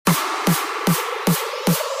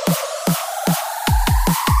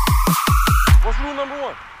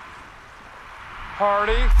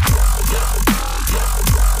party.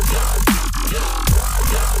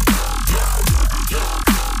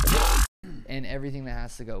 And everything that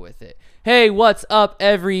has to go with it. Hey, what's up,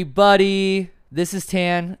 everybody? This is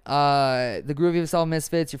Tan, the Groovy of Solid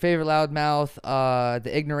Misfits, your favorite loudmouth,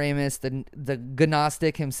 the ignoramus, the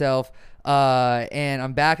gnostic himself. And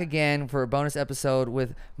I'm back again for a bonus episode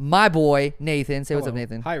with my boy, Nathan. Say what's up,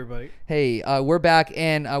 Nathan. Hi, everybody. Hey, we're back,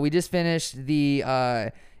 and we just finished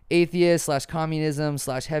the atheist / communism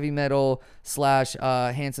 / heavy metal /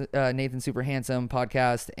 Nathan Super Handsome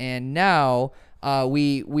podcast. And now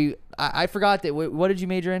I forgot that. What did you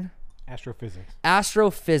major in?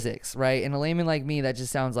 Astrophysics, right? And a layman like me, that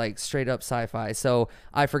just sounds like straight up sci-fi. So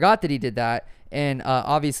I forgot that he did that. And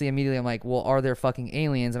obviously immediately I'm like, well, are there fucking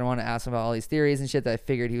aliens? And I want to ask him about all these theories and shit that I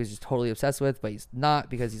figured he was just totally obsessed with, but he's not,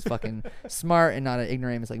 because he's fucking smart and not an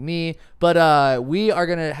ignoramus like me. But we are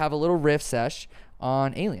going to have a little riff sesh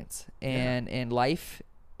on aliens and life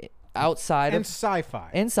outside and of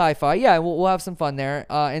sci-fi. And sci-fi. Yeah, we'll have some fun there.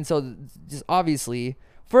 And so just obviously,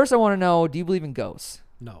 first I want to know, do you believe in ghosts?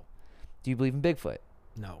 No. Do you believe in Bigfoot?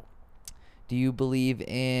 No. Do you believe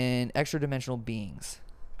in extra-dimensional beings?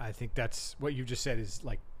 I think that's what you just said is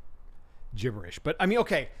like gibberish. But I mean,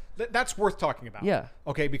 okay, that's worth talking about. Yeah.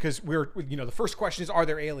 Okay, because the first question is, are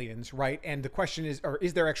there aliens, right? And the question is, or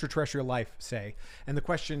is there extraterrestrial life, say? And the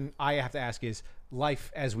question I have to ask is,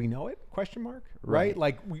 life as we know it? Question mark. Right?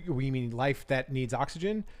 Like we mean life that needs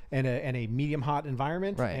oxygen and a medium hot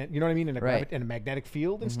environment. Right. And, you know what I mean? And a magnetic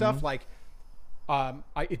field and stuff like.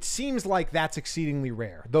 It seems like that's exceedingly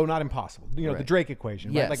rare, though not impossible. The Drake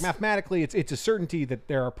equation, right? Yes. Like mathematically, it's a certainty that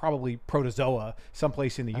there are probably protozoa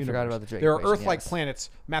someplace in the universe. Forgot about the Drake there are equation, Earth-like planets.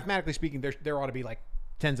 Mathematically speaking, there ought to be like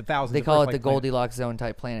tens of thousands. They call it the Earth-like Goldilocks zone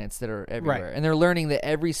type planets that are everywhere. Right. And they're learning that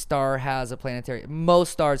every star has a planetary.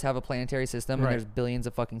 Most stars have a planetary system, and Right. there's billions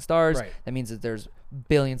of fucking stars. Right. That means that there's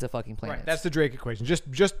billions of fucking planets. Right, that's the Drake equation.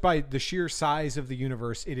 Just by the sheer size of the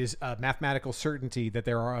universe, it is a mathematical certainty that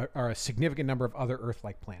there are a significant number of other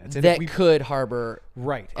Earth-like planets that could harbor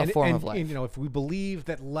a form of life. And if we believe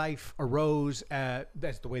that life arose,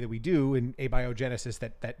 that's the way that we do in abiogenesis,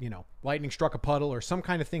 that lightning struck a puddle or some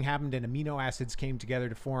kind of thing happened and amino acids came together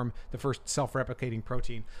to form the first self-replicating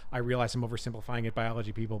protein. I realize I'm oversimplifying it,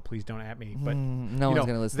 biology people, please don't at me. But no one's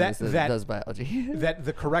going to listen to this that does biology. That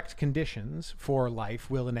the correct conditions for life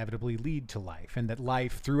will inevitably lead to life, and that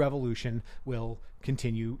life through evolution will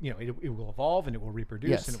continue. It will evolve and it will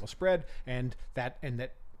reproduce and it will spread, and that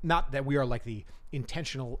not that we are like the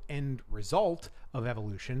intentional end result of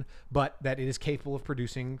evolution, but that it is capable of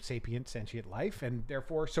producing sapient, sentient life, and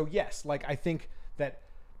therefore, so yes, like I think that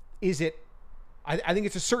I think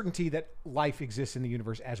it's a certainty that life exists in the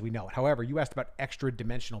universe as we know it. However, you asked about extra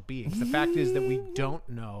dimensional beings. The fact is that we don't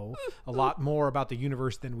know a lot more about the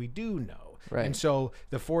universe than we do know. Right. And so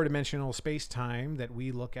the four-dimensional space-time that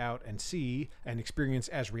we look out and see and experience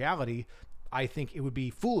as reality, I think it would be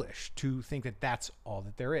foolish to think that that's all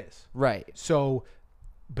that there is. Right. So,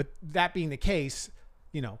 but that being the case,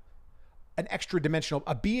 an extra dimensional,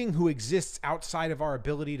 a being who exists outside of our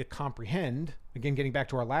ability to comprehend, again, getting back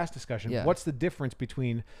to our last discussion, what's the difference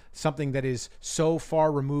between something that is so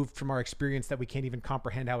far removed from our experience that we can't even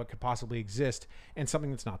comprehend how it could possibly exist and something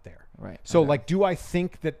that's not there? Right. So do I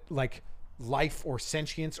think that like life or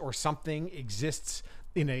sentience or something exists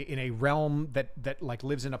in a realm that like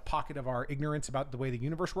lives in a pocket of our ignorance about the way the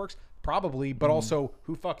universe works? Probably, but also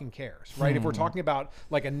who fucking cares, right? If we're talking about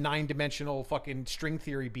like a 9-dimensional fucking string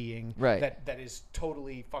theory being that is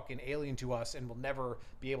totally fucking alien to us and will never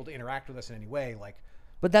be able to interact with us in any way, like.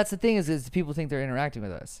 But that's the thing is people think they're interacting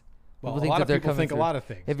with us. Well, a lot of people think a lot of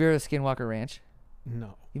things. Have you heard of Skinwalker Ranch?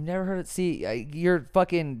 No. You've never heard it? See, you're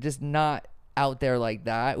fucking just not out there like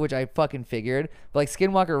that, which I fucking figured. But like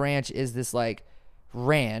Skinwalker Ranch is this like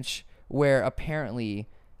ranch where apparently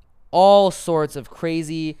all sorts of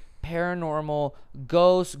crazy paranormal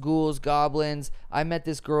ghosts, ghouls, goblins. I met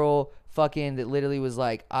this girl fucking that literally was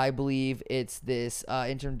like, I believe it's this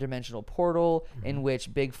interdimensional portal in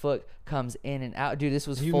which Bigfoot comes in and out. Dude, this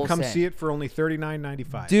was you full can come send. see it for only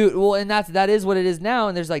 $39.95. Dude, well, and that is what it is now.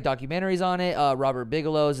 And there's like documentaries on it. Robert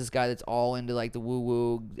Bigelow's this guy that's all into like the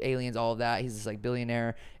woo aliens, all of that. He's this like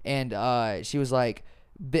billionaire, and she was like,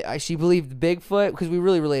 she believed Bigfoot because we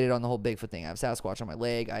really related on the whole Bigfoot thing. I have Sasquatch on my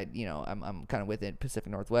leg. I'm kind of with it,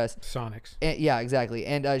 Pacific Northwest. Sonics. And, yeah, exactly.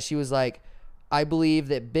 And she was like, I believe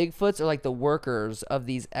that Bigfoots are like the workers of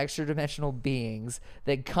these extra dimensional beings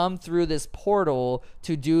that come through this portal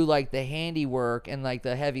to do like the handiwork and like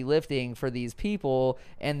the heavy lifting for these people,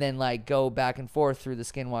 and then like go back and forth through the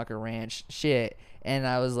Skinwalker Ranch shit. And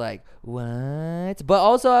I was like, what? But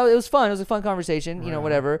also it was fun. It was a fun conversation, you know,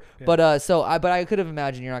 whatever. Yeah. But I could have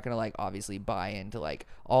imagined you're not going to like obviously buy into like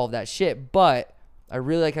all of that shit. But I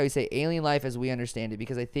really like how you say alien life as we understand it,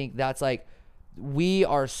 because I think that's like, we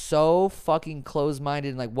are so fucking closed-minded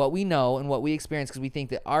in like what we know and what we experience, because we think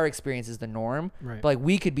that our experience is the norm. Right. But like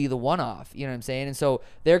we could be the one-off, you know what I'm saying? And so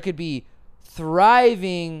there could be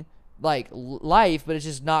thriving like life, but it's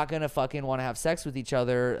just not gonna fucking want to have sex with each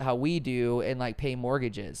other how we do and like pay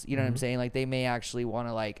mortgages. You know what I'm saying? Like they may actually want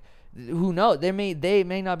to like, who knows? They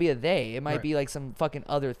may not be a they. It might be like some fucking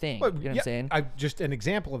other thing. Well, you know what I'm saying? Just an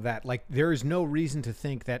example of that. Like there is no reason to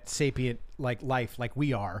think that sapient like life, like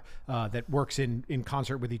we are, that works in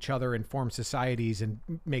concert with each other and forms societies and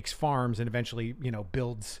makes farms and eventually, you know,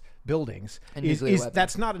 builds buildings, is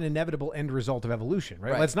that's not an inevitable end result of evolution,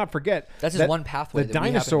 right? Let's not forget that's just one pathway. The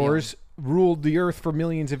dinosaurs ruled the earth for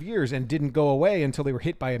millions of years and didn't go away until they were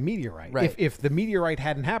hit by a meteorite. Right. If the meteorite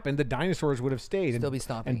hadn't happened, the dinosaurs would have stayed. Still be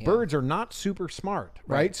stomping. And birds are not super smart,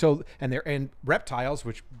 right? So and reptiles,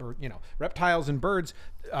 which reptiles and birds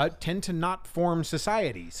tend to not form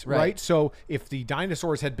societies, right? So if the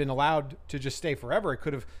dinosaurs had been allowed to just stay forever, it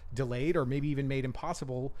could have delayed or maybe even made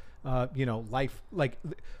impossible, life. Like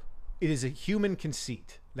it is a human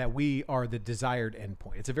conceit that we are the desired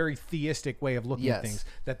endpoint. It's a very theistic way of looking at things,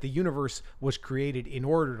 that the universe was created in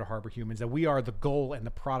order to harbor humans, that we are the goal and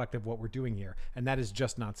the product of what we're doing here. And that is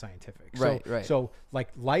just not scientific. So like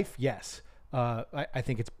life, yes. I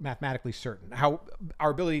think it's mathematically certain. How our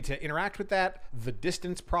ability to interact with that, the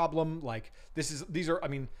distance problem, like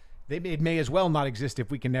it may as well not exist if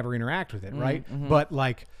we can never interact with it, right? But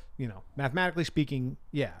like, mathematically speaking,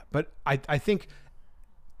 yeah. But I think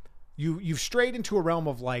you've strayed into a realm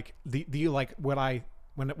of like the like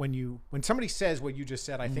when somebody says what you just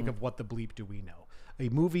said, I think of What the Bleep Do We Know? A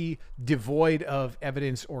movie devoid of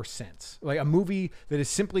evidence or sense, like a movie that is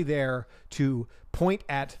simply there to point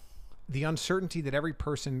at the uncertainty that every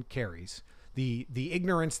person carries, the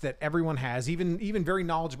ignorance that everyone has, even very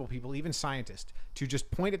knowledgeable people, even scientists, to just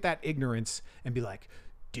point at that ignorance and be like,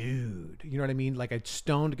 dude, you know what I mean? Like a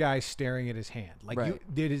stoned guy staring at his hand. Like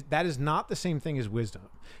that is not the same thing as wisdom,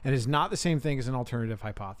 and is not the same thing as an alternative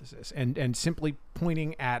hypothesis. And simply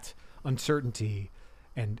pointing at uncertainty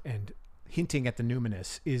and hinting at the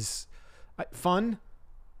numinous is fun,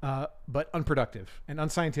 but unproductive and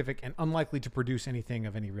unscientific and unlikely to produce anything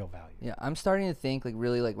of any real value. Yeah, I'm starting to think like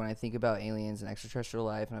really like when I think about aliens and extraterrestrial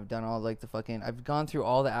life, and I've done all like I've gone through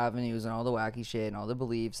all the avenues and all the wacky shit and all the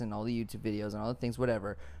beliefs and all the YouTube videos and all the things,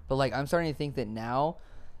 whatever. But like I'm starting to think that now,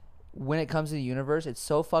 when it comes to the universe, it's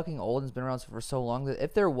so fucking old and it's been around for so long that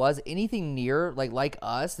if there was anything near like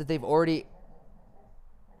us, that they've already.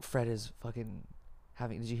 Fred is fucking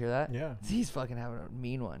having. Did you hear that? Yeah. He's fucking having a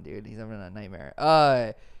mean one, dude. He's having a nightmare.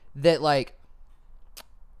 That like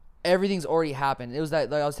everything's already happened. It was that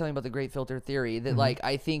like I was telling you about the Great Filter Theory, that like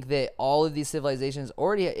I think that all of these civilizations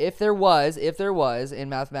already, if there was, and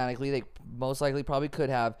mathematically they most likely probably could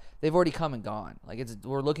have, they've already come and gone. Like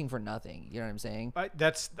we're looking for nothing. You know what I'm saying?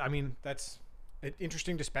 That's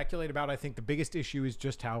interesting to speculate about. I think the biggest issue is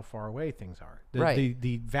just how far away things are.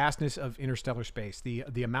 The vastness of interstellar space,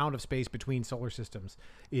 the amount of space between solar systems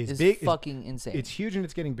is big, fucking insane. It's huge and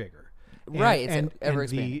it's getting bigger. It's ever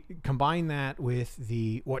expanding. Combine that with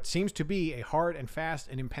what seems to be a hard and fast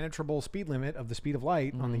and impenetrable speed limit of the speed of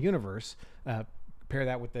light on the universe. Pair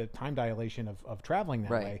that with the time dilation of traveling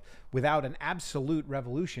that way, without an absolute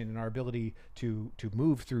revolution in our ability to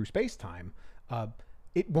move through space time,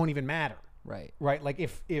 it won't even matter. Right. Like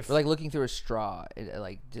if we're like looking through a straw,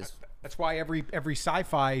 that's why every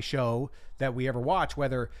sci-fi show that we ever watch,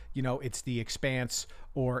 whether it's The Expanse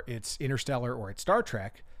or it's Interstellar or it's Star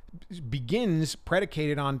Trek, begins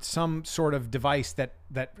predicated on some sort of device that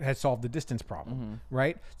has solved the distance problem,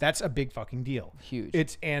 right? That's a big fucking deal. Huge.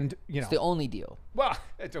 It's the only deal. Well,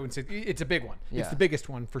 it's a big one. Yeah. It's the biggest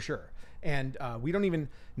one for sure. And we don't even,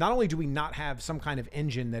 not only do we not have some kind of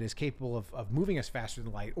engine that is capable of moving us faster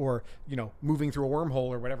than light, or moving through a wormhole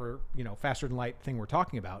or whatever faster than light thing we're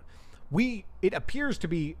talking about, it appears to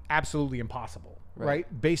be absolutely impossible, right?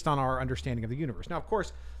 Based on our understanding of the universe. Now, of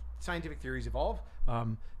course, scientific theories evolve.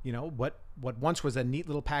 What once was a neat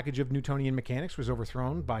little package of Newtonian mechanics was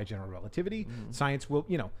overthrown by general relativity. Science will,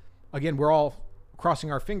 again, we're all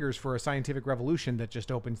crossing our fingers for a scientific revolution that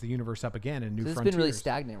just opens the universe up again and new frontiers. It's been really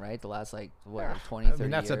stagnant, right? The last, like, what, 20, 30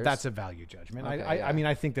 years? That's a value judgment. Okay, I mean,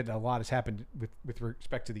 I think that a lot has happened with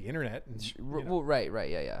respect to the internet. And, well,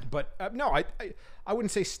 right, yeah. But no, I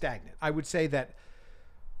wouldn't say stagnant. I would say that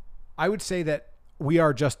we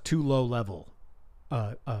are just too low level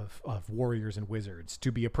of warriors and wizards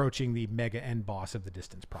to be approaching the mega end boss of the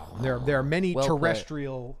distance problem. There are many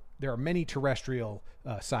terrestrial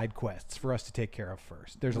side quests for us to take care of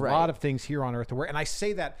first. There's a lot of things here on Earth and I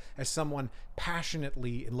say that as someone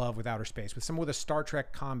passionately in love with outer space, with someone with a Star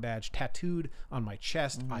Trek comm badge tattooed on my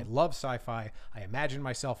chest. I love sci-fi. I imagine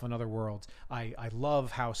myself in other worlds. I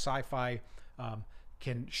love how sci-fi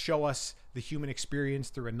can show us the human experience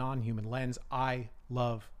through a non-human lens. I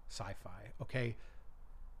love sci-fi. Okay.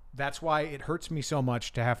 That's why it hurts me so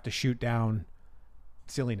much to have to shoot down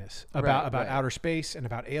silliness about outer space and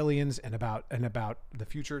about aliens and about the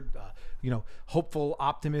future, hopeful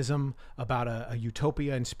optimism about a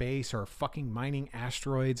utopia in space, or fucking mining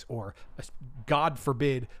asteroids, or God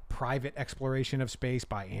forbid private exploration of space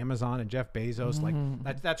by Amazon and Jeff Bezos.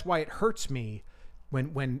 Like that's why it hurts me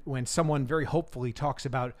when someone very hopefully talks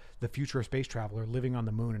about the future of space travel or living on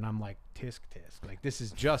the moon, and I'm like, tisk. Like,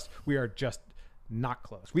 we are just not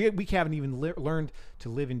close. We haven't even learned to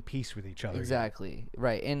live in peace with each other. Exactly. Yet.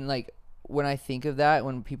 Right. And like, when I think of that,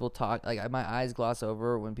 when people talk, like, my eyes gloss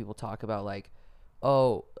over when people talk about like,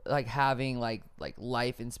 oh, like having like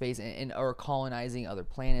life in space and or colonizing other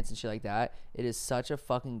planets and shit like that. It is such a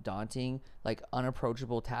fucking daunting, like,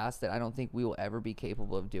 unapproachable task that I don't think we will ever be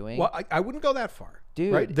capable of doing. Well, I wouldn't go that far.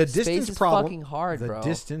 Dude, right? The space distance is problem, fucking hard, bro. The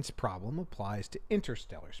distance problem applies to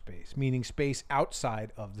interstellar space, meaning space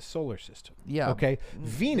outside of the solar system. Yeah. Okay.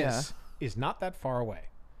 Venus is not that far away.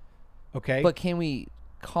 Okay. But can we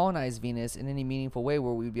colonize Venus in any meaningful way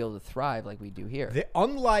where we'd be able to thrive like we do here?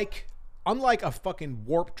 Unlike a fucking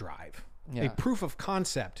warp drive, a proof of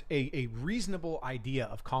concept, a reasonable idea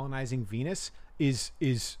of colonizing Venus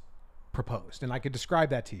is proposed. And I could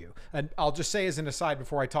describe that to you. And I'll just say as an aside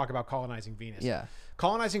before I talk about colonizing Venus. Yeah.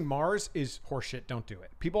 Colonizing Mars is horseshit. Don't do it.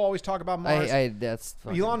 People always talk about Mars. That's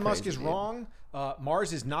Elon Musk is wrong.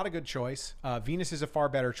 Mars is not a good choice. Venus is a far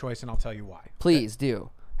better choice, and I'll tell you why. Please do.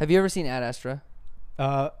 Have you ever seen Ad Astra?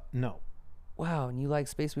 No. Wow, and you like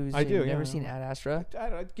space movies? I do. You've never seen Ad Astra?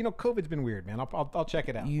 COVID's been weird, man. I'll check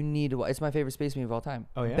it out. You need to watch. It's my favorite space movie of all time.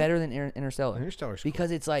 Oh yeah, better than Interstellar. Interstellar's because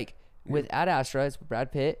cool. It's like with Ad Astra, it's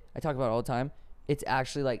Brad Pitt. I talk about it all the time. It's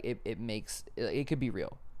actually like it makes it could be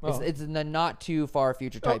real. Oh. It's a not too far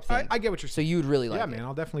future type thing. I get what you're saying. So you'd really like it. Yeah, man.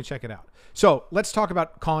 I'll definitely check it out. So let's talk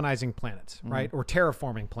about colonizing planets, right? Or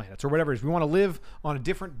terraforming planets, or whatever it is. We want to live on a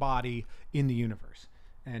different body in the universe,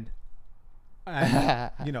 and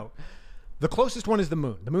the closest one is the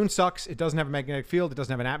moon. The moon sucks. It doesn't have a magnetic field. It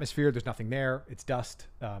doesn't have an atmosphere. There's nothing there. It's dust.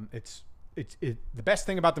 The best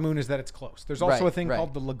thing about the moon is that it's close. There's also a thing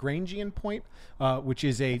called the Lagrangian point, which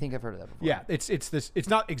is I think I've heard of that before. Yeah, it's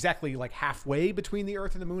not exactly like halfway between the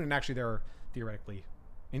Earth and the moon, and actually there are theoretically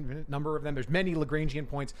infinite number of them. There's many Lagrangian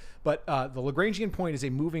points, but the Lagrangian point is a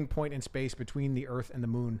moving point in space between the Earth and the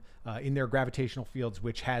moon in their gravitational fields,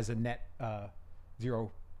 which has a net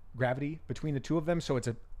zero gravity between the two of them. So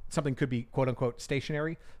something could be quote unquote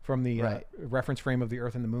stationary from the reference frame of the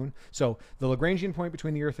Earth and the moon. So the Lagrangian point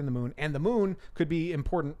between the Earth and the moon could be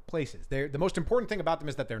important places. The most important thing about them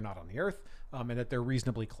is that they're not on the Earth and that they're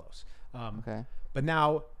reasonably close. But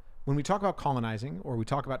now when we talk about colonizing or we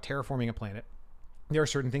talk about terraforming a planet, there are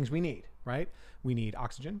certain things we need, right? We need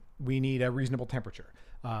oxygen. We need a reasonable temperature.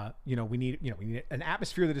 We need an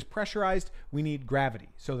atmosphere that is pressurized. We need gravity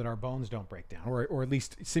so that our bones don't break down, or at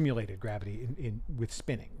least simulated gravity with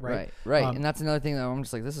spinning, right? Right. And that's another thing that I'm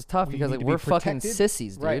just like, this is tough because we're fucking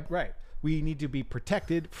sissies, dude. Right. We need to be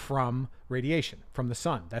protected from radiation, from the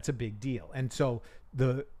sun. That's a big deal. And so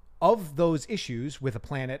of those issues with a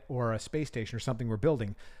planet or a space station or something we're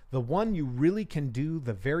building, the one you really can do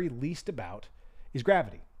the very least about is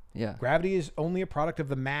gravity. Yeah. Gravity is only a product of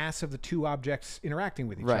the mass of the two objects interacting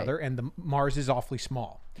with each other, and Mars is awfully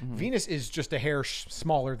small. Venus is just a hair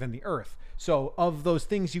smaller than the Earth. So of those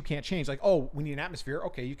things you can't change, like, oh, we need an atmosphere.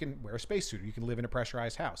 Okay, you can wear a spacesuit, or you can live in a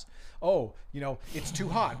pressurized house. Oh, it's too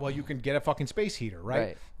hot. Well, you can get a fucking space heater,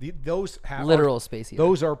 right? Those have literal space heater.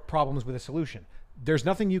 Those are problems with a solution. There's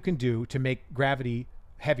nothing you can do to make gravity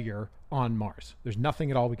heavier on Mars. There's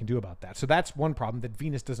nothing at all we can do about that. So that's one problem that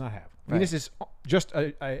Venus does not have. Venus is just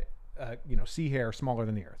a sea hair smaller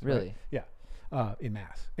than the Earth. Really? Right? Yeah. In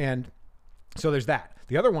mass. And so there's that.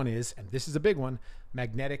 The other one is, and this is a big one,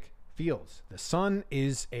 magnetic fields. The sun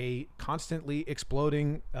is a constantly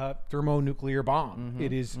exploding thermonuclear bomb.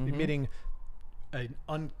 It is emitting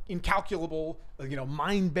incalculable,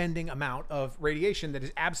 mind-bending amount of radiation that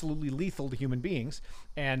is absolutely lethal to human beings.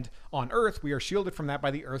 And on Earth, we are shielded from that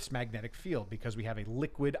by the Earth's magnetic field because we have a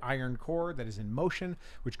liquid iron core that is in motion,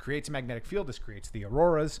 which creates a magnetic field. This creates the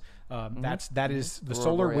auroras. That is the Aurora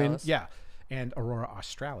solar borealis. wind. Yeah. And Aurora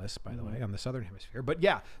Australis, by the way, on the southern hemisphere. But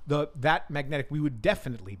yeah, that magnetic, we would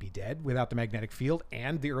definitely be dead without the magnetic field,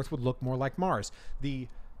 and the Earth would look more like Mars. The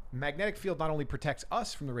magnetic field not only protects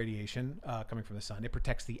us from the radiation coming from the sun, it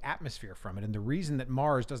protects the atmosphere from it. And the reason that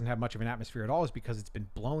Mars doesn't have much of an atmosphere at all is because it's been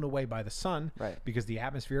blown away by the sun, because the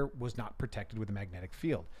atmosphere was not protected with a magnetic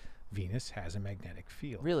field. Venus has a magnetic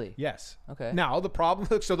field. Really? Yes. Okay. Now, the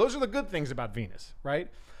problem, so those are the good things about Venus, right?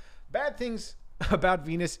 Bad things about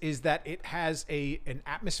Venus is that it has an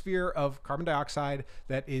atmosphere of carbon dioxide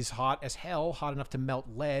that is hot as hell, hot enough to melt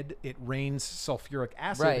lead. It rains sulfuric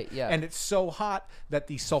acid. Right, yeah. And it's so hot that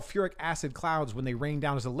the sulfuric acid clouds, when they rain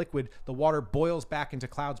down as a liquid, the water boils back into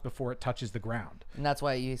clouds before it touches the ground. And that's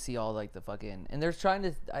why you see all like the fucking, and they're trying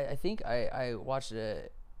to, I think I watched or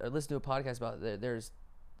listened to a podcast about there's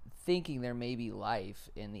thinking there may be life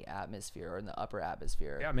in the atmosphere or in the upper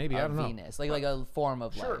atmosphere. Yeah, maybe. I don't know. Venus, like a form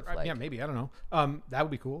of Sure. life. Like, Yeah, maybe. I don't know. That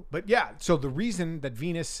would be cool. But yeah, so the reason that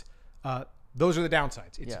Venus, those are the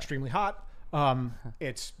downsides. It's extremely hot.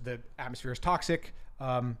 It's the atmosphere is toxic.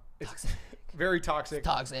 It's very toxic. It's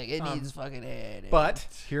toxic. It needs fucking air. But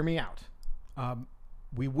hear me out.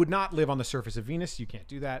 We would not live on the surface of Venus. You can't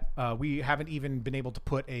do that. We haven't even been able to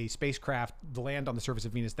put a spacecraft land on the surface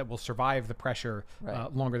of Venus that will survive the pressure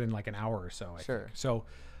longer than like an hour or so. I think. So,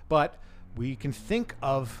 but we can think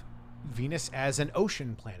of Venus as an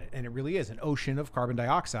ocean planet, and it really is an ocean of carbon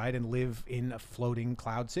dioxide, and live in floating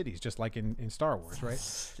cloud cities, just like in Star Wars,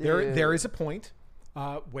 right? There is a point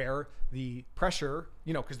where the pressure,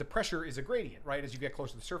 because the pressure is a gradient, right? As you get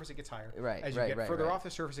closer to the surface, it gets higher. As you get further off the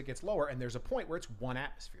surface, it gets lower. And there's a point where it's one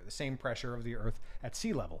atmosphere, the same pressure of the Earth at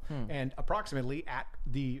sea level. And approximately at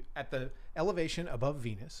the elevation above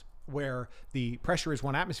Venus, where the pressure is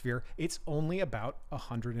one atmosphere, it's only about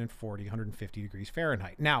 140, 150 degrees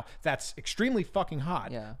Fahrenheit. Now, that's extremely fucking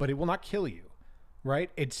hot, but it will not kill you.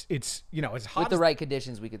 Right, it's it's hot with the right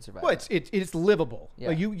conditions we could survive. Well, it's livable.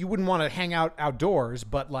 Like you wouldn't want to hang out outdoors,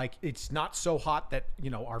 but like it's not so hot that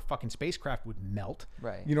our fucking spacecraft would melt.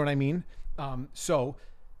 Right. You know what I mean? So,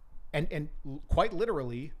 and quite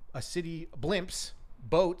literally, a city, blimps,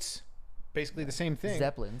 boats, basically the same thing.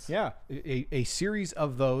 Zeppelins. Yeah, a series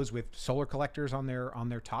of those with solar collectors on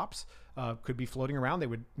their tops. Could be floating around. They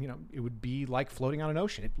would, it would be like floating on an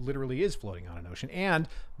ocean. It literally is floating on an ocean. And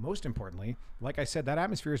most importantly, like I said, that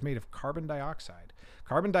atmosphere is made of carbon dioxide.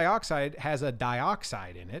 Carbon dioxide has a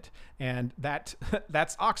dioxide in it, and that's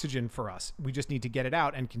oxygen for us. We just need to get it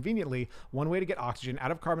out. And conveniently, one way to get oxygen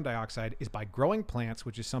out of carbon dioxide is by growing plants,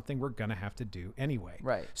 which is something we're going to have to do anyway.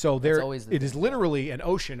 Right. So it is literally an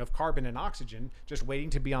ocean of carbon and oxygen just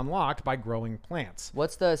waiting to be unlocked by growing plants.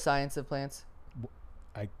 What's the science of plants?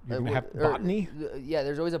 You're gonna have botany. Yeah,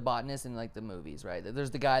 there's always a botanist in like the movies, right?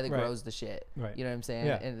 There's the guy that grows the shit. Right. You know what I'm saying?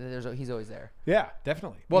 Yeah. And he's always there. Yeah,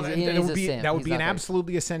 definitely. Well, that would be an like,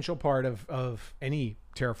 absolutely essential part of any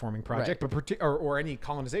terraforming project, but or any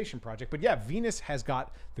colonization project. But yeah, Venus has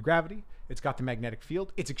got the gravity. It's got the magnetic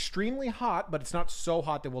field. It's extremely hot, but it's not so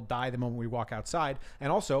hot that we'll die the moment we walk outside.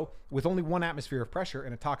 And also, with only one atmosphere of pressure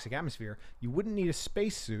in a toxic atmosphere, you wouldn't need a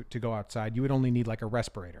spacesuit to go outside. You would only need like a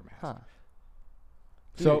respirator mask. Huh.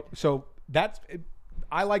 So that's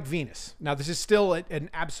I like Venus. Now this is still an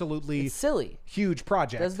absolutely silly, huge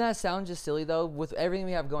project. Doesn't that sound just silly though? With everything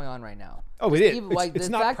we have going on right now. Oh, it is. Even, like, it's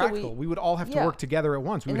not practical. We would all have to work together at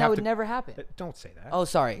once. And that would never happen. Don't say that. Oh,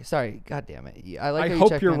 sorry. God damn it. I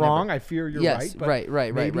hope you're wrong. I fear you're right. But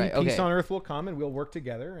right. Maybe Okay. peace on Earth will come, and we'll work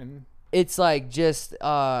together. And it's like just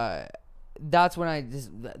that's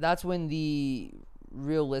when the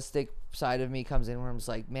realistic side of me comes in, where I'm just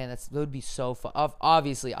like, man, that would be so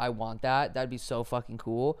obviously I want that. That'd be so fucking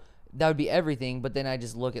cool. That would be everything. But then I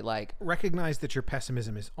just look at like, recognize that your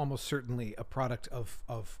pessimism is almost certainly a product of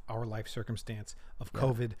our life circumstance, of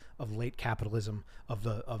COVID, of late capitalism, of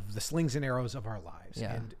the slings and arrows of our lives.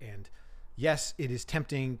 And yes, it is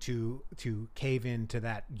tempting to cave into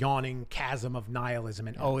that yawning chasm of nihilism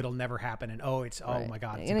and it'll never happen, and oh my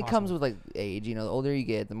god, it's and impossible. It comes with like age. The older you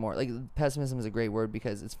get, the more like pessimism is a great word,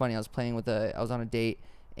 because it's funny. I was on a date,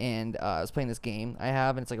 and I was playing this game I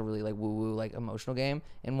have, and it's like a really like woo like emotional game.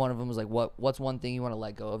 And one of them was like, what's one thing you want to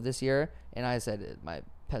let go of this year? And I said my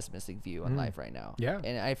pessimistic view on life right now. Yeah.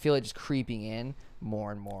 And I feel it just creeping in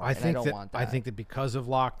more and more. I don't want that. I think that because of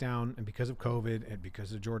lockdown and because of COVID and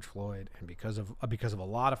because of George Floyd and because of a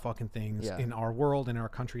lot of fucking things in our world, in our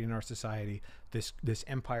country, in our society, this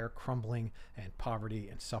empire crumbling and poverty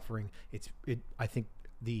and suffering, I think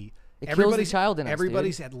everybody's child in us,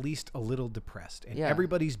 everybody's dude. at least a little depressed, and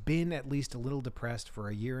everybody's been at least a little depressed for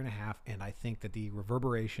a year and a half, and I think that the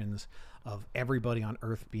reverberations of everybody on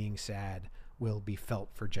earth being sad will be felt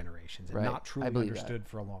for generations and not truly understood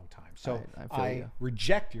for a long time. So I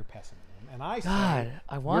reject your pessimism, and I say,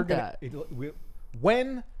 I want that.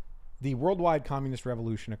 When the worldwide communist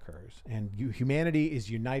revolution occurs and humanity is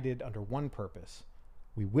united under one purpose,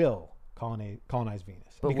 we will colonize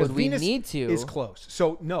Venus. But because would we Venus need to? is close.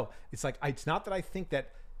 So no, it's like it's not that I think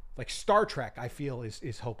that like Star Trek I feel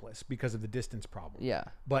is hopeless because of the distance problem. Yeah.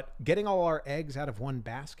 But getting all our eggs out of one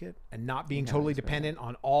basket and not being totally dependent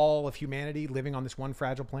on all of humanity living on this one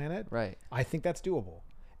fragile planet, right? I think that's doable.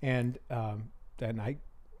 And God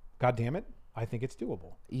damn it, I think it's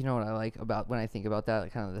doable. You know what I like about when I think about that,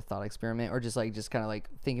 like kind of the thought experiment, or just kind of like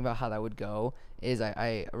thinking about how that would go, is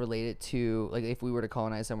I relate it to like if we were to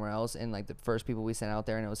colonize somewhere else and like the first people we sent out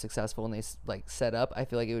there and it was successful and they like set up, I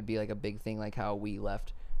feel like it would be like a big thing, like how we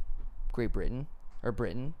left Great Britain or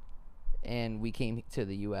Britain and we came to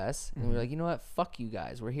the US and we were like, you know what, fuck you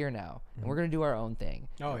guys, we're here now and we're gonna do our own thing.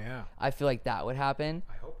 Oh yeah, I feel like that would happen.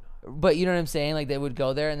 I hope not. But you know what I'm saying? Like they would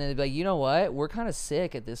go there and then they'd be like, you know what? We're kind of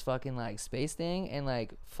sick at this fucking like space thing and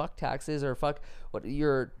like fuck taxes or fuck what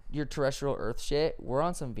your terrestrial Earth shit. We're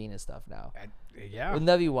on some Venus stuff now. Yeah. Wouldn't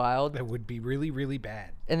that be wild? That would be really, really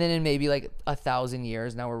bad. And then in maybe like 1,000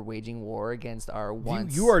 years, now we're waging war against our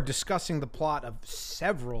once. You are discussing the plot of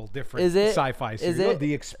several different sci-fi series. Is it?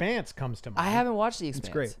 The Expanse comes to mind. I haven't watched The Expanse.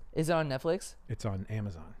 It's great. Is it on Netflix? It's on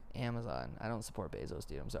Amazon. Amazon. I don't support Bezos,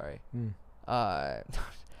 dude. I'm sorry.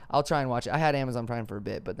 I'll try and watch it. I had Amazon Prime for a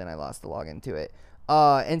bit, but then I lost the login to it.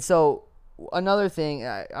 And so another thing,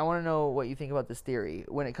 I want to know what you think about this theory.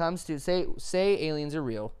 When it comes to, say aliens are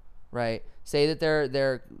real, right? Say that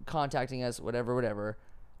they're contacting us, whatever.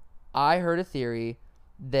 I heard a theory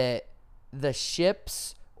that the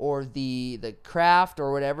ships or the craft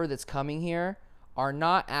or whatever that's coming here are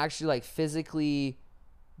not actually like physically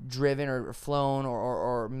driven or flown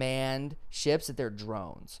or manned ships, that they're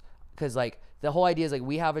drones. Because like the whole idea is like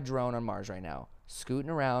we have a drone on Mars right now scooting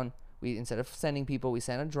around. We, instead of sending people, we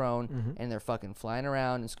sent a drone and they're fucking flying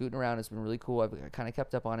around and scooting around. It's been really cool. I've kind of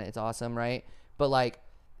kept up on it. It's awesome, right? But like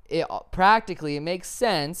it practically, it makes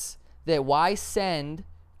sense that why send,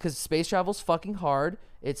 because space travel's fucking hard.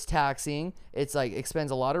 It's taxing. It's like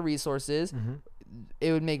expends a lot of resources.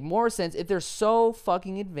 It would make more sense if they're so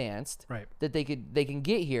fucking advanced that they can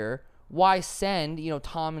get here. Why send,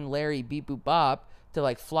 Tom and Larry beep boop bop to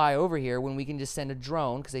like fly over here when we can just send a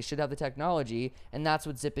drone, because they should have the technology, and that's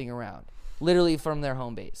what's zipping around literally from their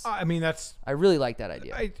home base. I mean, I really like that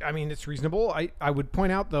idea. I mean, it's reasonable. I would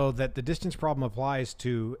point out though that the distance problem applies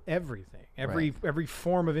to everything. Every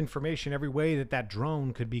form of information, every way that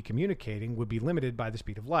drone could be communicating would be limited by the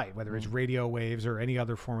speed of light, whether it's radio waves or any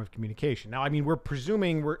other form of communication. Now, I mean, we're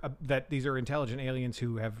presuming that these are intelligent aliens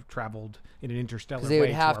who have traveled in an interstellar way. They would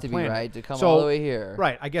have to be, right, to come all the way here.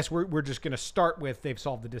 Right. I guess we're just going to start with they've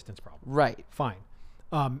solved the distance problem. Right. Fine.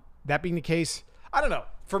 That being the case, I don't know.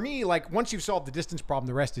 For me, like once you've solved the distance problem,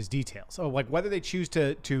 the rest is detail. So like whether they choose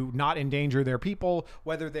to not endanger their people,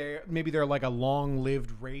 whether they're like a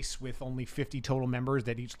long-lived race with only 50 total members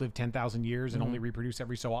that each live 10,000 years and only reproduce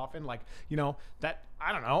every so often, like that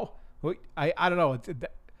I don't know. I don't know.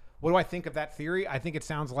 What do I think of that theory? I think it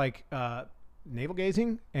sounds like navel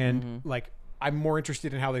gazing, and like I'm more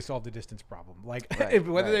interested in how they solve the distance problem. Like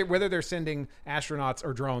whether they're sending astronauts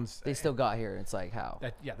or drones, they still got here. It's like how?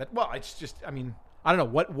 Well, it's just I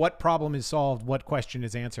don't know what problem is solved, what question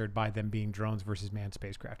is answered by them being drones versus manned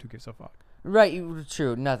spacecraft. Who gives a fuck? Right,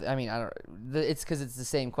 true. Nothing. I mean, I don't. It's because it's the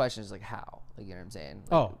same question. It's like how? Like, you know what I'm saying?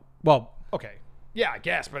 Like, oh, well, okay. Yeah, I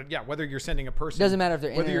guess, but yeah, whether you're sending a person, doesn't matter if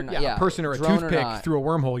they're in it or not. Yeah, a person or a toothpick through a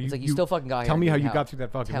wormhole. You still fucking got here. Tell me how you got through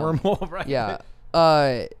that fucking wormhole, right? Yeah.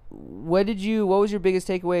 What was your biggest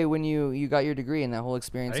takeaway when you got your degree in that whole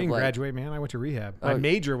experience? I didn't graduate, man. I went to rehab. My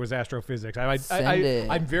major was astrophysics.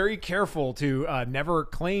 I'm very careful to never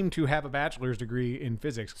claim to have a bachelor's degree in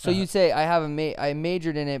physics. So you say I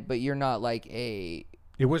majored in it, but you're not like a.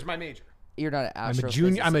 It was my major. You're not an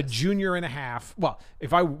astrophysicist. I'm a junior and a half. Well,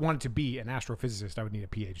 if I wanted to be an astrophysicist, I would need a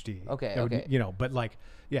PhD. Okay. But like,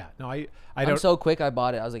 yeah, no, I'm so quick. I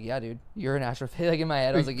bought it. I was like, yeah, dude, you're an astrophysicist. Like in my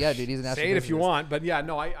head, I was like, yeah, dude, he's an astrophysicist. Say it if you want, but yeah,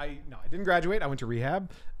 no, I didn't graduate. I went to rehab.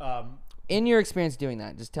 In your experience doing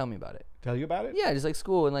that, just tell me about it. Tell you about it? Yeah, just like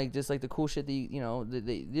school and like just like the cool shit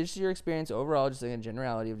that just your experience overall, just like a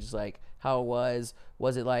generality of just like how it was.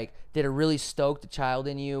 Was it like, did it really stoke the child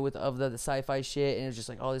in you with the sci-fi shit, and it was just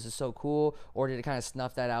like, oh, this is so cool, or did it kind of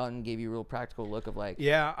snuff that out and give you a real practical look of like?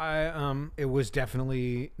 Yeah, it was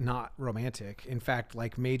definitely not romantic. In fact,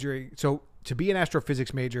 like so to be an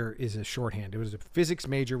astrophysics major is a shorthand. It was a physics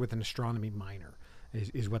major with an astronomy minor,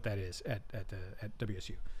 is what that is at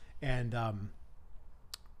WSU, and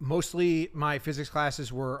mostly my physics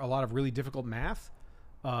classes were a lot of really difficult math,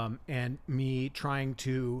 and me trying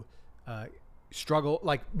to struggle,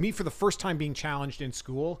 like me for the first time being challenged in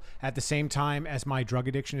school at the same time as my drug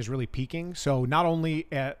addiction is really peaking. So not only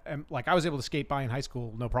like I was able to skate by in high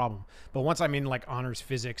school, no problem, but once I'm in like honors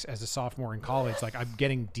physics as a sophomore in college, like I'm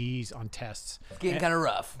getting D's on tests. It's getting kind of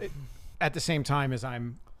rough. At the same time as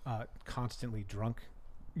I'm constantly drunk.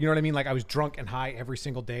 You know what I mean? Like I was drunk and high every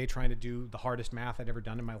single day trying to do the hardest math I'd ever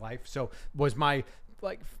done in my life. So was my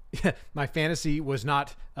my fantasy was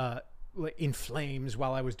not in flames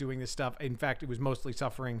while I was doing this stuff. In fact, it was mostly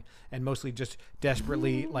suffering and mostly just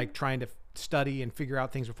desperately like trying to study and figure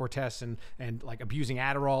out things before tests and like abusing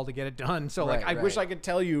Adderall to get it done. So like I wish I could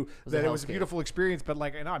tell you that it was a beautiful experience, but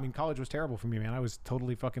like no, I mean college was terrible for me, man. I was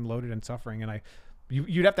totally fucking loaded and suffering, and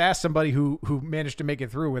you'd have to ask somebody who managed to make it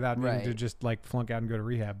through without needing to just like flunk out and go to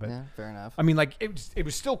rehab. But yeah, fair enough. I mean, like it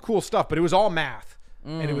was still cool stuff, but it was all math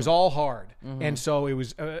and it was all hard. And so it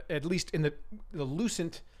was at least in the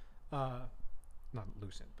lucent, not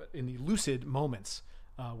lucent, but in the lucid moments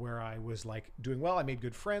where I was like doing well. I made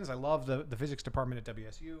good friends. I love the physics department at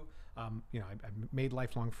WSU. You know, I made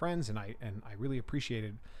lifelong friends, and I really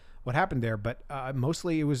appreciated what happened there. But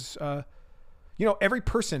mostly it was. You know, every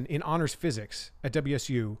person in honors physics at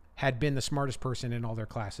WSU had been the smartest person in all their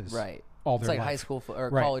classes. Right. All their it's like life. High school or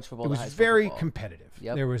college football. It was to high school very football. competitive.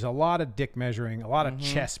 Yep. There was a lot of dick measuring, a lot of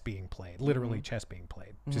chess being played, literally chess being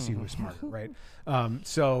played to see who was smarter, right?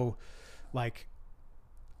 So, like,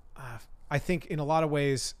 I think in a lot of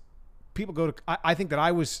ways, people go to. I think that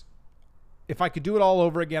I was. If I could do it all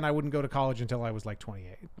over again, I wouldn't go to college until I was like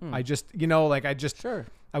 28. I just, you know, like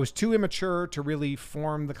I was too immature to really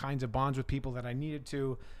form the kinds of bonds with people that I needed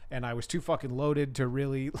to. And I was too fucking loaded to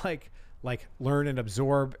really like learn and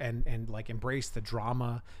absorb and like embrace the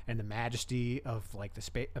drama and the majesty of like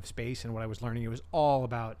of space and what I was learning. It was all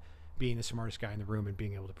about being the smartest guy in the room and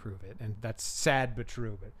being able to prove it. And that's sad, but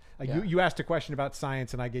true. But you asked a question about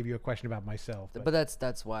science and I gave you a question about myself. But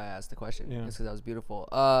that's why I asked the question. Yeah. Just because that was beautiful.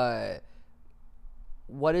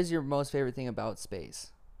 What is your most favorite thing about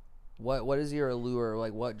space? What is your allure?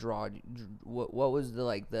 Like what what was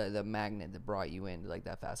the magnet that brought you into like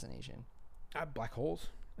that fascination? Black holes.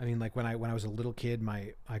 I mean, like when I was a little kid,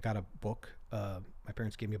 I got a book. My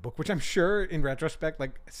parents gave me a book, which I'm sure in retrospect,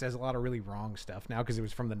 like says a lot of really wrong stuff now because it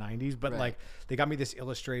was from the 90s. But like they got me this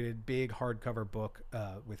illustrated big hardcover book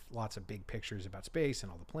with lots of big pictures about space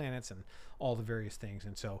and all the planets and all the various things.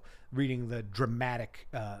 And so reading the dramatic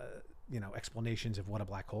explanations of what a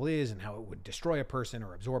black hole is and how it would destroy a person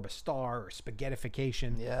or absorb a star or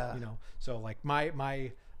spaghettification. Yeah. So like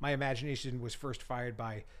my imagination was first fired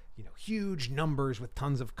by, huge numbers with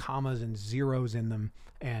tons of commas and zeros in them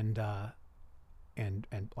and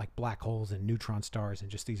like black holes and neutron stars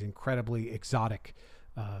and just these incredibly exotic,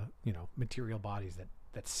 material bodies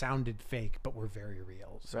that sounded fake, but were very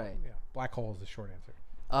real. So, yeah, black hole is the short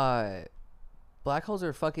answer. Black holes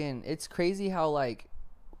are fucking, it's crazy how like,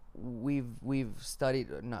 we've studied,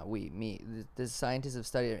 not me, the scientists have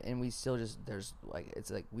studied it, and we still just there's like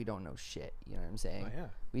it's like we don't know shit. You know what I'm saying? Oh, yeah.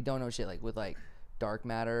 We don't know shit like with like dark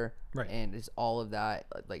matter, right? And it's all of that,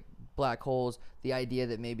 like black holes. The idea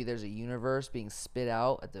that maybe there's a universe being spit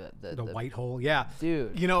out at the white hole. Yeah,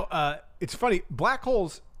 dude. It's funny. Black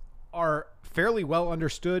holes are fairly well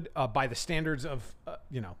understood by the standards of,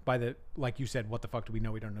 by the, like you said, what the fuck do we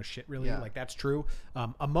know? We don't know shit really. Yeah. Like that's true.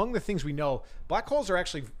 Among the things we know, black holes are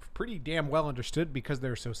actually pretty damn well understood because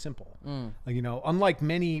they're so simple. Unlike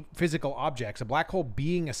many physical objects, a black hole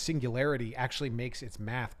being a singularity actually makes its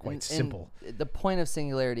math quite simple. The point of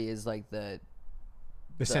singularity is like the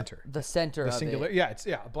center of singular. It.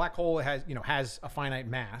 Yeah. A black hole has a finite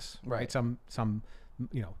mass, right?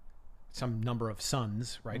 Some number of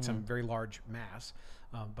suns, right? Some very large mass.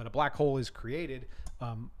 But a black hole is created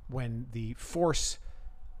when the force...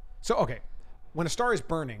 when a star is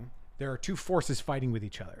burning, there are two forces fighting with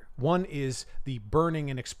each other. One is the burning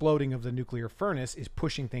and exploding of the nuclear furnace is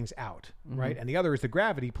pushing things out, right? And the other is the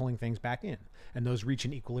gravity pulling things back in. And those reach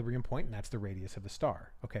an equilibrium point, and that's the radius of the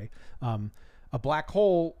star, okay? a black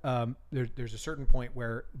hole, there's a certain point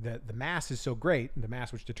where the mass is so great, the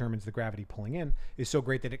mass which determines the gravity pulling in is so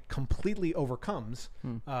great that it completely overcomes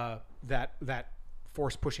that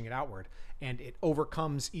force pushing it outward, and it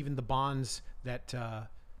overcomes even the bonds that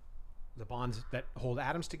hold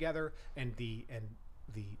atoms together, and the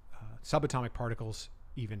subatomic particles,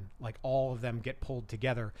 even, like, all of them get pulled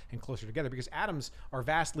together and closer together, because atoms are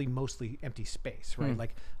vastly mostly empty space, right?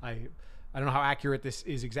 Like, I don't know how accurate this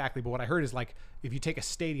is exactly, but what I heard is, like, if you take a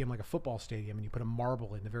stadium, like a football stadium, and you put a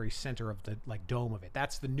marble in the very center of the, like, dome of it,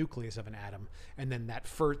 that's the nucleus of an atom. And then that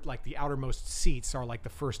first, like, the outermost seats are like the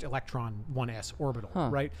first electron 1s orbital,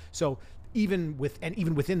 right? So even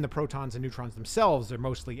within the protons and neutrons themselves, they're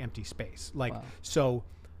mostly empty space. Like, so,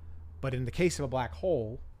 but in the case of a black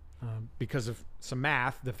hole, because of some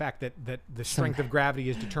math, the fact that the strength of gravity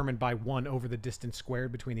is determined by 1 over the distance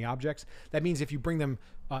squared between the objects. That means if you bring them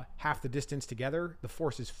half the distance together, the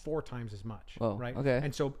force is 4 times as much, right? Okay.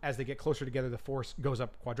 And so as they get closer together, the force goes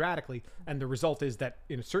up quadratically, and the result is that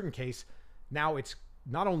in a certain case, now it's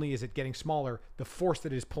not only is it getting smaller, the force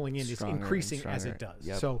that it is pulling in is increasing as it does.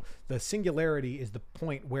 Yep. So the singularity is the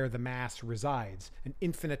point where the mass resides, an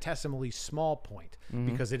infinitesimally small point,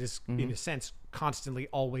 because it is, in a sense, constantly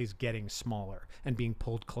always getting smaller and being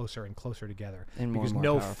pulled closer and closer together, and because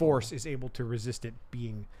no force is able to resist it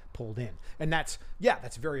being pulled in. And that's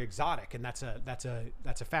very exotic, and that's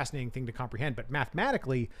a fascinating thing to comprehend. But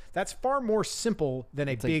mathematically, that's far more simple than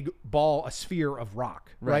a big ball, a sphere of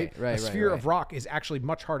rock, right? A sphere of rock is actually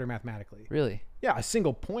much harder mathematically. Really? Yeah, a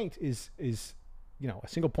single point is a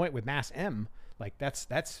single point with mass m, like that's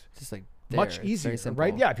just like much easier,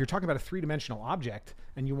 right? Yeah, if you're talking about a three-dimensional object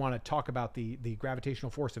and you want to talk about the gravitational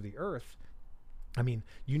force of the Earth, I mean,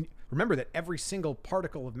 you remember that every single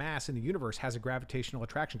particle of mass in the universe has a gravitational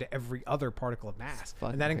attraction to every other particle of mass,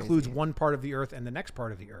 and that includes one part of the Earth and the next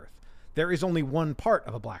part of the Earth. There is only one part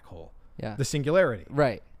of a black hole, the singularity,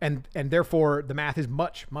 right? And therefore, the math is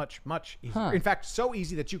much, much, much easier. In fact, so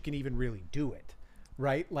easy that you can even really do it,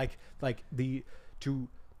 right?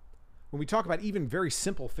 When we talk about even very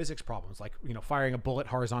simple physics problems, like, firing a bullet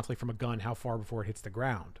horizontally from a gun, how far before it hits the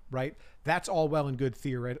ground, right? That's all well and good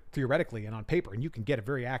theoretically and on paper, and you can get a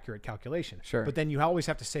very accurate calculation. Sure. But then you always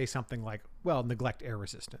have to say something like, well, neglect air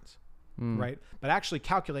resistance, right? But actually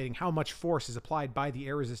calculating how much force is applied by the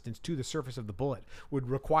air resistance to the surface of the bullet would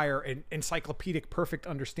require an encyclopedic perfect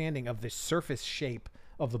understanding of the surface shape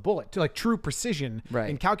of the bullet, to like true precision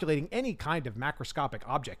in calculating any kind of macroscopic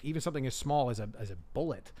object, even something as small as a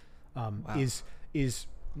bullet. Is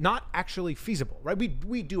not actually feasible, right?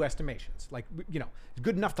 We do estimations, like, it's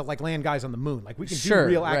good enough to like land guys on the moon. Like, we can do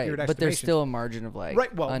real accurate estimations. But there's still a margin of like,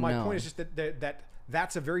 right. Well, unknown. My point is just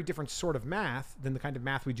that's a very different sort of math than the kind of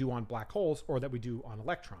math we do on black holes or that we do on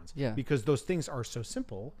electrons. Yeah. Because those things are so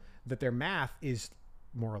simple that their math is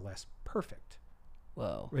more or less perfect.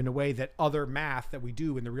 Whoa. In a way that other math that we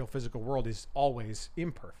do in the real physical world is always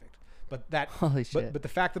imperfect. But that, holy shit. But the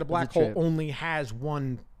fact that a black hole only has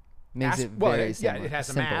one makes it very simple. It has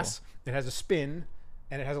a mass, it has a spin,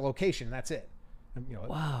 and it has a location. That's it. And,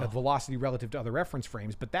 a velocity relative to other reference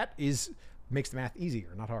frames. But that makes the math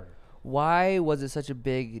easier, not harder. Why was it such a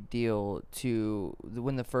big deal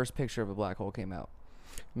when the first picture of a black hole came out?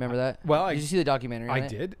 Remember that? Well, did you see the documentary? I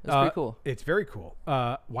did. It's pretty cool. It's very cool.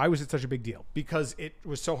 Why was it such a big deal? Because it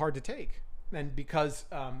was so hard to take. And because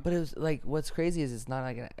but it was like, what's crazy is it's not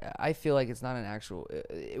like I feel like it's not an actual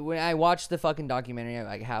when I watched the fucking documentary, I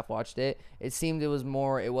like half watched it, it seemed it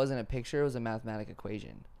wasn't a picture, it was a mathematical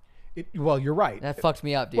equation. Well, you're right. That fucked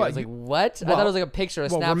me up, dude. I was like, what? I thought it was like a picture, a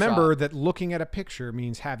snapshot. Remember that looking at a picture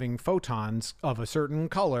means having photons of a certain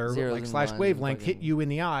color, like / wavelength, hit you in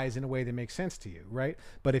the eyes in a way that makes sense to you, right?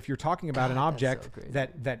 But if you're talking about an object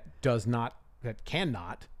that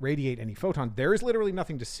cannot radiate any photon, there is literally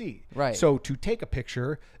nothing to see. Right. So to take a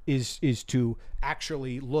picture is to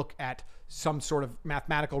actually look at some sort of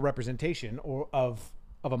mathematical representation of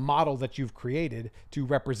a model that you've created to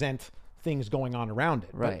represent things going on around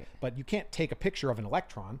it. Right. But you can't take a picture of an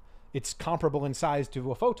electron. It's comparable in size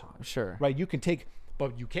to a photon. Sure. Right. You can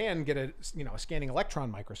get a scanning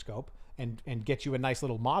electron microscope and get you a nice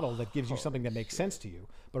little model that gives you something that makes sense to you.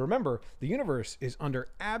 But remember, the universe is under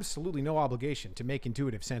absolutely no obligation to make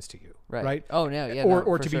intuitive sense to you. Right? Oh, no, yeah.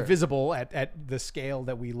 Or to be visible at the scale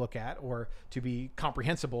that we look at, or to be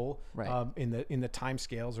comprehensible in the time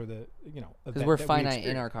scales, or because we're finite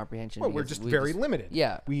in our comprehension. Well, we're just very limited.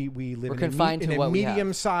 Yeah. We live in a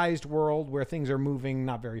medium-sized world where things are moving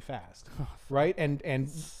not very fast. Right?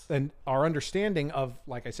 And our understanding of,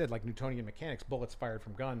 like I said, like Newtonian mechanics, bullets fired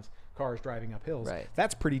from guns, cars driving up hills,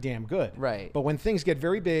 that's pretty damn good. Right. But when things get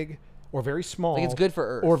very big, or very small. Like it's good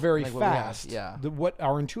for Earth. Or very like what we have. fast. Yeah. What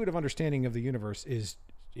our intuitive understanding of the universe is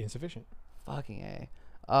insufficient. Fucking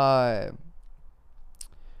A.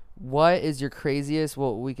 What is your craziest?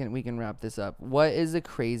 Well, we can wrap this up. What is the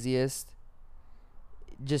craziest?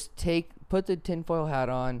 Just put the tinfoil hat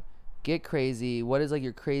on, get crazy. What is like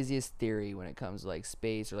your craziest theory when it comes to like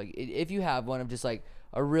space, or like if you have one of just like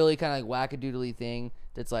a really kind of like wackadoodly thing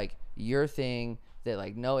that's like your thing that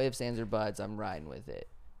like no ifs, ands, or buts, I'm riding with it.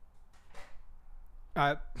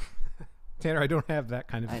 Tanner, I don't have that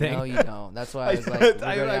kind of thing. I know you don't. That's why I was like,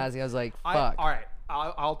 asking. I was like, fuck. All right,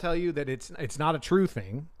 I'll tell you that it's not a true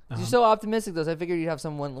thing. You're so optimistic, though. So I figured you'd have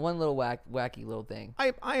one little wacky little thing.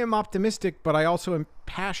 I am optimistic, but I also am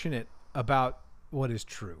passionate about what is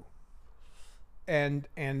true, and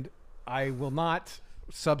I will not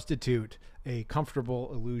substitute a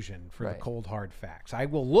comfortable illusion for the cold hard facts. I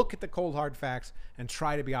will look at the cold hard facts and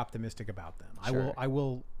try to be optimistic about them. Sure. I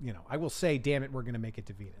will say, damn it, we're going to make it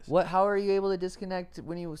to Venus. How are you able to disconnect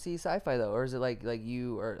when you see sci-fi though, or is it like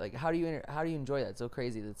you, or like how do you enjoy that? It's so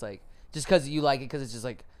crazy. It's like just because you like it because it's just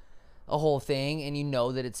like a whole thing, and you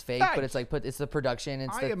know that it's fake, but it's like it's the production.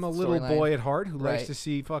 I am a little boy at heart who likes to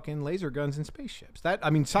see fucking laser guns and spaceships.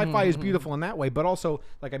 Sci-fi is beautiful in that way, but also,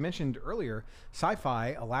 like I mentioned earlier, sci-fi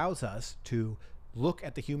allows us to look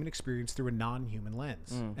at the human experience through a non-human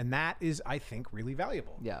lens, and that is, I think, really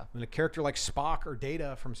valuable. Yeah. When a character like Spock or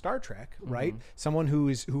Data from Star Trek, right, someone who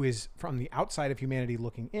is from the outside of humanity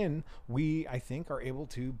looking in, we, I think, are able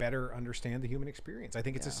to better understand the human experience. I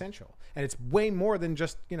think it's essential, and it's way more than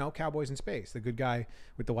just cowboys in space, the good guy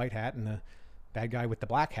with the white hat and the bad guy with the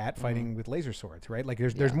black hat fighting with laser swords, right? Like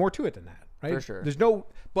there's more to it than that, right? For sure.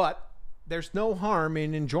 There's no harm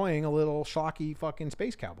in enjoying a little schlocky fucking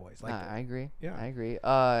space cowboys. Like I agree. Yeah, I agree.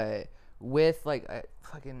 With like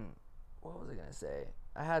what was I gonna say?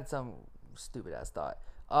 I had some stupid ass thought.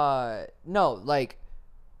 No, like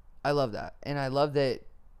I love that, and I love that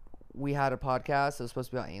we had a podcast that was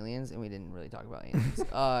supposed to be about aliens, and we didn't really talk about aliens.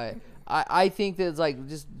 I think that it's like,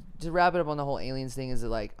 just to wrap it up on the whole aliens thing, is that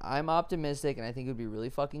like I'm optimistic and I think it would be really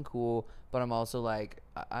fucking cool, but I'm also like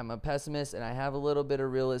I'm a pessimist and I have a little bit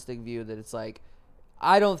of realistic view that it's like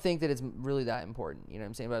I don't think that it's really that important. You know what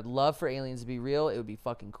I'm saying? But I'd love for aliens to be real. It would be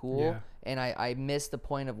fucking cool. Yeah. And I miss the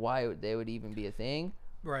point of why they would even be a thing.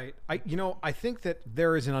 Right. I think that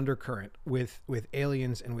there is an undercurrent with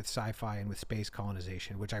aliens and with sci-fi and with space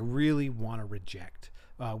colonization, which I really want to reject,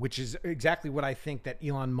 which is exactly what I think that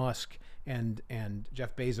Elon Musk and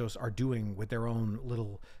Jeff Bezos are doing with their own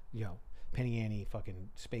little, penny ante fucking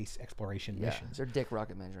space exploration missions. They're dick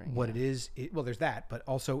rocket measuring. What it is, well, there's that, but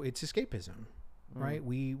also it's escapism. Right,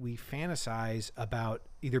 we fantasize about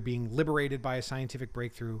either being liberated by a scientific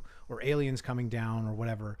breakthrough, or aliens coming down, or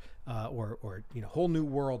whatever, or whole new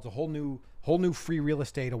worlds, a whole new free real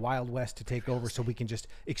estate, a Wild West to take over, so we can just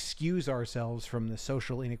excuse ourselves from the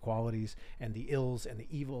social inequalities and the ills and the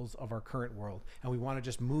evils of our current world, and we want to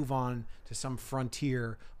just move on to some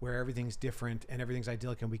frontier where everything's different and everything's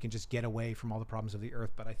idyllic, and we can just get away from all the problems of the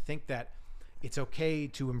earth. But I think that it's okay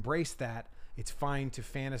to embrace that. It's fine to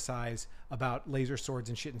fantasize about laser swords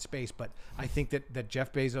and shit in space, but I think that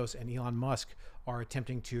Jeff Bezos and Elon Musk are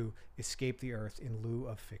attempting to escape the Earth in lieu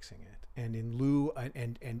of fixing it, and in lieu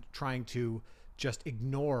and trying to just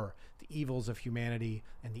ignore the evils of humanity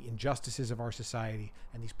and the injustices of our society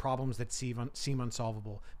and these problems that seem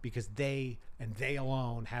unsolvable, because they and they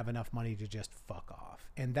alone have enough money to just fuck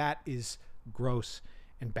off, and that is gross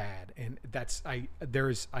and bad. And there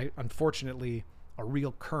is unfortunately a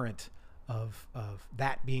real current of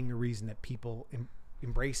that being the reason that people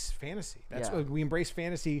embrace fantasy. We embrace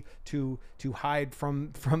fantasy to hide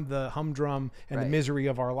from the humdrum and the misery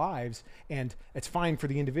of our lives, and it's fine for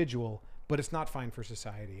the individual, but it's not fine for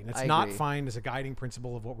society, and it's not fine as a guiding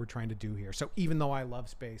principle of what we're trying to do here. So even though I love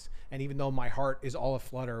space, and even though my heart is all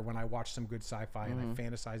aflutter when I watch some good sci-fi and I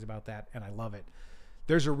fantasize about that and I love it,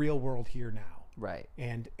 there's a real world here now. Right.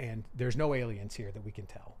 And there's no aliens here that we can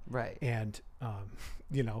tell. Right. And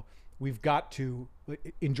we've got to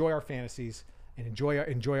enjoy our fantasies and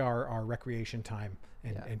enjoy our recreation time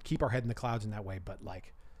and keep our head in the clouds in that way. But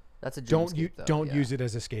like, that's a don't use it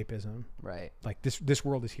as escapism. Right. Like this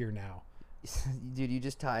world is here now. Dude, you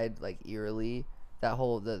just tied like eerily that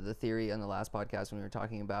whole the theory on the last podcast when we were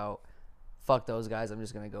talking about fuck those guys, I'm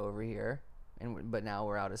just gonna go over here, but now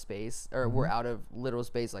we're out of space, or we're out of literal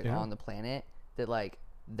space, like on the planet, that like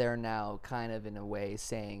they're now kind of in a way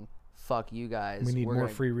saying fuck you guys. We need more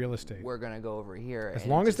free real estate. We're gonna go over here. As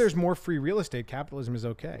long as there's more free real estate, capitalism is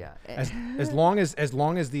okay. Yeah. As long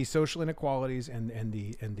as the social inequalities and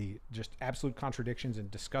the just absolute contradictions and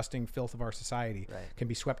disgusting filth of our society can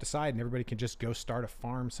be swept aside, and everybody can just go start a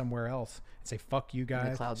farm somewhere else and say fuck you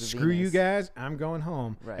guys, screw you guys, I'm going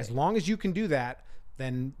home. Right. As long as you can do that,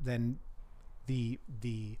 then the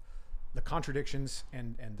contradictions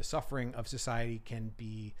and the suffering of society can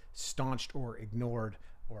be staunched or ignored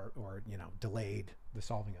or delayed the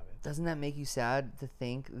solving of it. Doesn't that make you sad to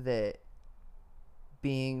think that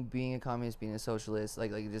being a communist, being a socialist,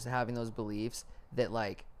 like just having those beliefs that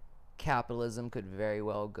like capitalism could very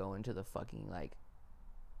well go into the fucking like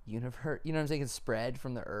universe, you know what I'm saying, spread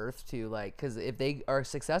from the earth to like, because if they are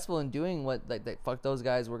successful in doing what like fuck those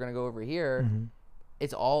guys, we're gonna go over here,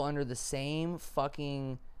 it's all under the same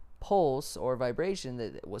fucking pulse or vibration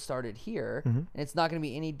that was started here, and it's not going to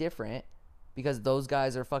be any different because those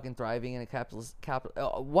guys are fucking thriving in a capitalist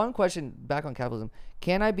one question back on capitalism: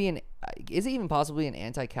 can I be is it even possibly an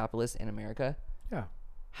anti-capitalist in America? Yeah.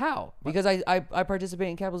 How? Because I participate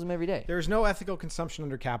in capitalism every day. There's no ethical consumption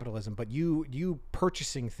under capitalism, but you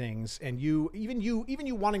purchasing things and you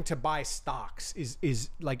wanting to buy stocks is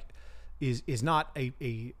not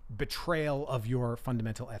a betrayal of your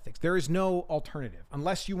fundamental ethics. There is no alternative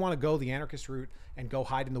unless you want to go the anarchist route and go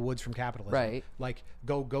hide in the woods from capitalism. Right. Like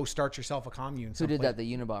go start yourself a commune. Who did that? The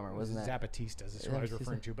Unabomber, wasn't that? Zapatistas is what I was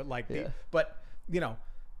referring to. But like,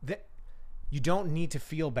 you don't need to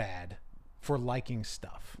feel bad for liking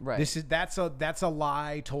stuff. Right. That's a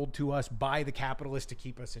lie told to us by the capitalists to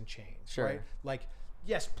keep us in chains. Sure. Right. Like,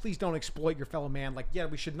 yes, please don't exploit your fellow man. Like, yeah,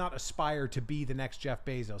 we should not aspire to be the next Jeff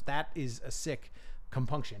Bezos. That is a sick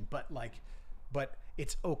compunction. But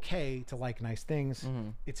it's okay to like nice things.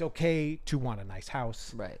 It's okay to want a nice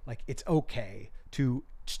house. Right. Like, it's okay to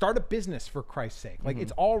start a business for Christ's sake. Like,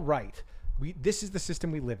 it's all right. This is the system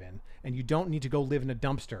we live in, and you don't need to go live in a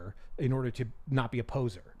dumpster in order to not be a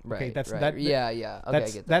poser. Okay, right. Okay, I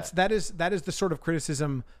get that. That is the sort of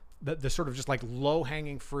criticism, the sort of just like low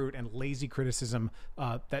hanging fruit and lazy criticism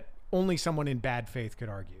that only someone in bad faith could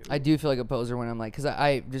argue. I do feel like a poser when I'm like, because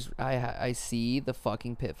I see the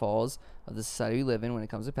fucking pitfalls of the society we live in when it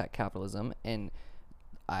comes to capitalism, and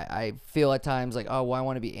I feel at times like, oh, well, I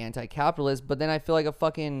want to be anti-capitalist, but then I feel like a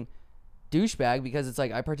fucking douchebag because it's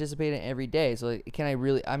like I participate in it every day. So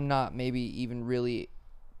like, I'm not maybe even really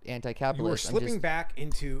anti-capitalist. You are slipping back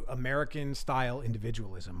into American style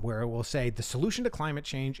individualism where it will say the solution to climate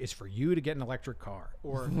change is for you to get an electric car,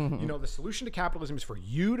 or the solution to capitalism is for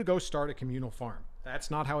you to go start a communal farm.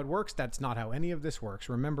 That's not how it works. That's not how any of this works.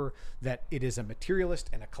 Remember that it is a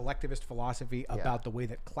materialist and a collectivist philosophy about the way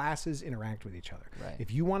that classes interact with each other. Right.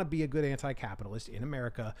 If you want to be a good anti-capitalist in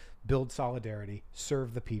America, build solidarity,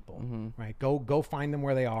 serve the people, right? Go find them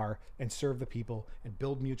where they are and serve the people and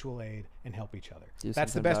build mutual aid and help each other.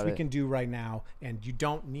 That's the best we can do right now. And you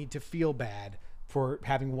don't need to feel bad for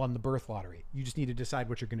having won the birth lottery. You just need to decide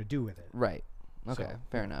what you're going to do with it. Right. Okay, so,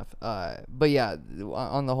 fair enough. But yeah,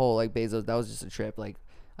 on the whole, like Bezos, that was just a trip. Like,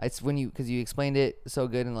 because you explained it so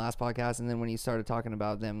good in the last podcast, and then when you started talking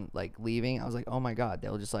about them like leaving, I was like, oh my god,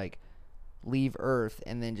 they'll just like leave Earth,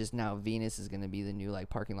 and then just now Venus is gonna be the new like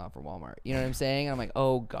parking lot for Walmart. You know what I'm saying? And I'm like,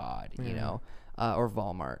 oh god, you know, or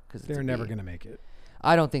Walmart, because they're never gonna make it.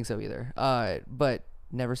 I don't think so either. But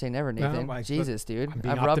never say never, Nathan. No, Jesus, dude.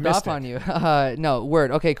 I've rubbed off on you. No,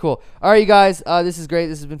 word. Okay, cool. All right, you guys. This is great.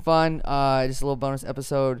 This has been fun. Just a little bonus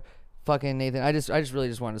episode. Fucking Nathan. I just really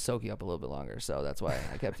just wanted to soak you up a little bit longer, so that's why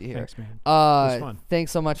I kept you here. Thanks, man. It was fun.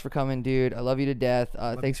 Thanks so much for coming, dude. I love you to death.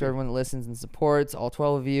 Thanks for everyone that listens and supports, all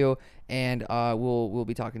 12 of you, and we'll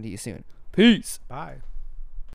be talking to you soon. Peace. Bye.